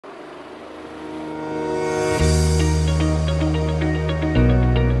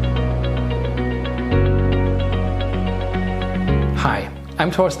I'm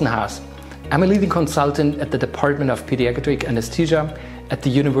Thorsten Haas. I'm a leading consultant at the Department of Pediatric Anesthesia at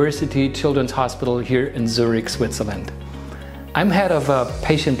the University Children's Hospital here in Zurich, Switzerland. I'm head of a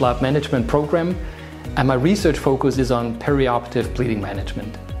patient blood management program, and my research focus is on perioperative bleeding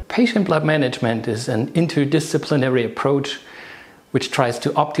management. Patient blood management is an interdisciplinary approach which tries to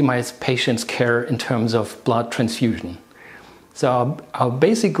optimize patients' care in terms of blood transfusion. So our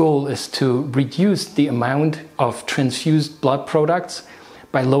basic goal is to reduce the amount of transfused blood products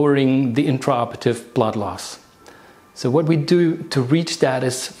by lowering the intraoperative blood loss. So what we do to reach that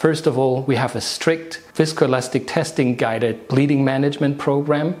is, first of all, we have a strict viscoelastic testing guided bleeding management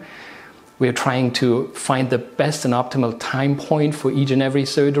program. We are trying to find the best and optimal time point for each and every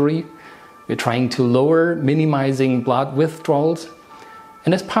surgery. We're trying to lower minimizing blood withdrawals.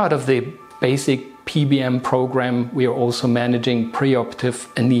 And as part of the basic PBM program, we are also managing preoperative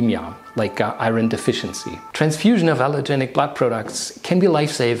anemia, like iron deficiency. Transfusion of allergenic blood products can be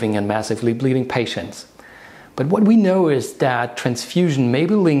life-saving in massively bleeding patients. But what we know is that transfusion may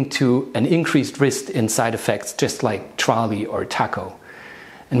be linked to an increased risk in side effects, just like TRALI or TACO.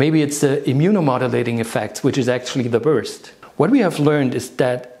 And maybe it's the immunomodulating effects, which is actually the worst. What we have learned is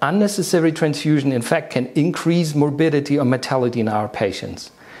that unnecessary transfusion, in fact, can increase morbidity or mortality in our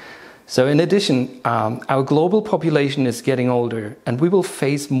patients. So in addition, our global population is getting older, and we will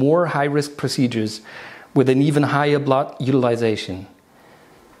face more high-risk procedures with an even higher blood utilization.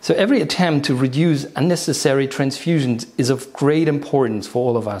 So every attempt to reduce unnecessary transfusions is of great importance for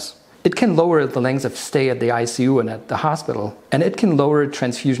all of us. It can lower the length of stay at the ICU and at the hospital, and it can lower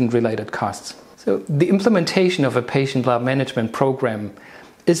transfusion-related costs. So the implementation of a patient blood management program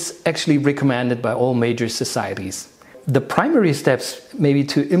is actually recommended by all major societies. The primary steps may be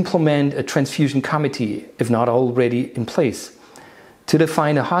to implement a transfusion committee, if not already in place, to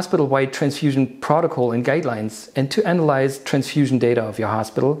define a hospital-wide transfusion protocol and guidelines, and to analyze transfusion data of your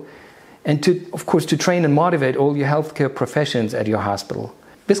hospital, and of course, to train and motivate all your healthcare professions at your hospital.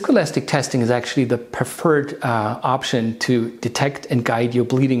 Viscoelastic testing is actually the preferred option to detect and guide your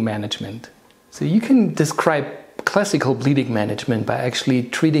bleeding management. So you can describe classical bleeding management by actually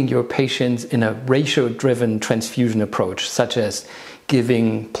treating your patients in a ratio-driven transfusion approach, such as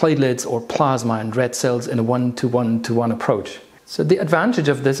giving platelets or plasma and red cells in a 1-to-1-to-1 approach. So the advantage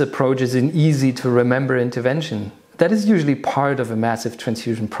of this approach is an easy-to-remember intervention. That is usually part of a massive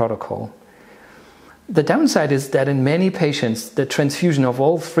transfusion protocol. The downside is that in many patients, the transfusion of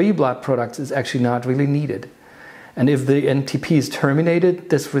all three blood products is actually not really needed. And if the NTP is terminated,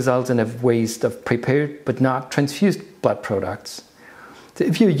 this results in a waste of prepared but not transfused blood products. So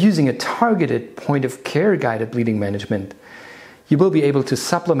if you're using a targeted point-of-care guided bleeding management, you will be able to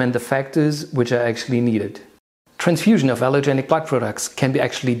supplement the factors which are actually needed. Transfusion of allergenic blood products can be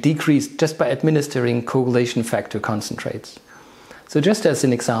actually decreased just by administering coagulation factor concentrates. So just as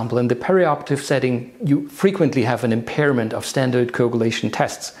an example, in the perioperative setting, you frequently have an impairment of standard coagulation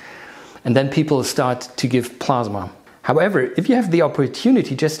tests, and then people start to give plasma. However, if you have the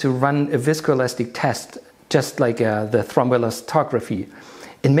opportunity just to run a viscoelastic test, just like the thromboelastography,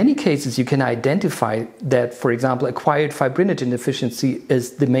 in many cases you can identify that, for example, acquired fibrinogen deficiency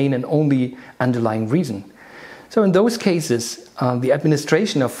is the main and only underlying reason. So in those cases, the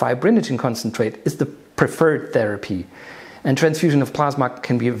administration of fibrinogen concentrate is the preferred therapy, and transfusion of plasma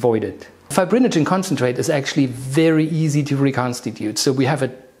can be avoided. Fibrinogen concentrate is actually very easy to reconstitute, so we have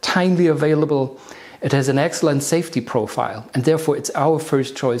it timely available. It has an excellent safety profile, and therefore it's our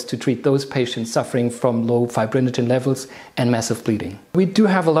first choice to treat those patients suffering from low fibrinogen levels and massive bleeding. We do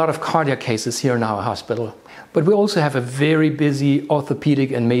have a lot of cardiac cases here in our hospital, but we also have a very busy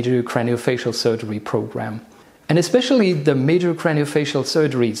orthopedic and major craniofacial surgery program. And especially the major craniofacial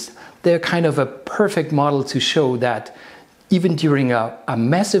surgeries, they're kind of a perfect model to show that even during a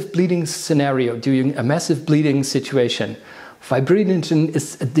massive bleeding scenario, during a massive bleeding situation, fibrinogen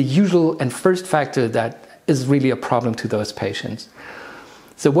is the usual and first factor that is really a problem to those patients.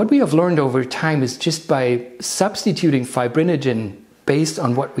 So what we have learned over time is just by substituting fibrinogen based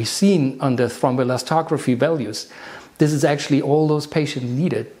on what we've seen on the thromboelastography values, this is actually all those patients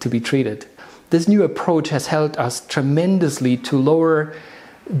needed to be treated. This new approach has helped us tremendously to lower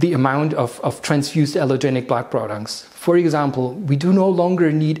the amount of transfused allergenic blood products. For example, we do no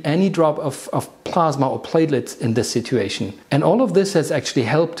longer need any drop of plasma or platelets in this situation. And all of this has actually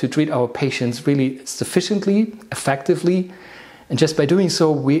helped to treat our patients really sufficiently, effectively. And just by doing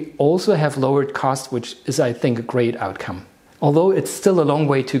so, we also have lowered costs, which is, I think, a great outcome. Although it's still a long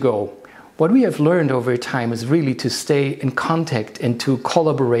way to go, what we have learned over time is really to stay in contact and to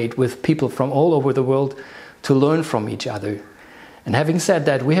collaborate with people from all over the world to learn from each other. And having said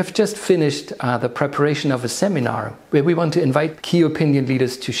that, we have just finished the preparation of a seminar where we want to invite key opinion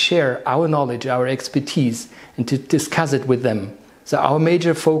leaders to share our knowledge, our expertise, and to discuss it with them. So our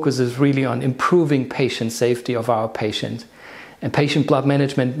major focus is really on improving patient safety of our patients. And patient blood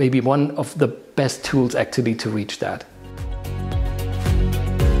management may be one of the best tools actually to reach that.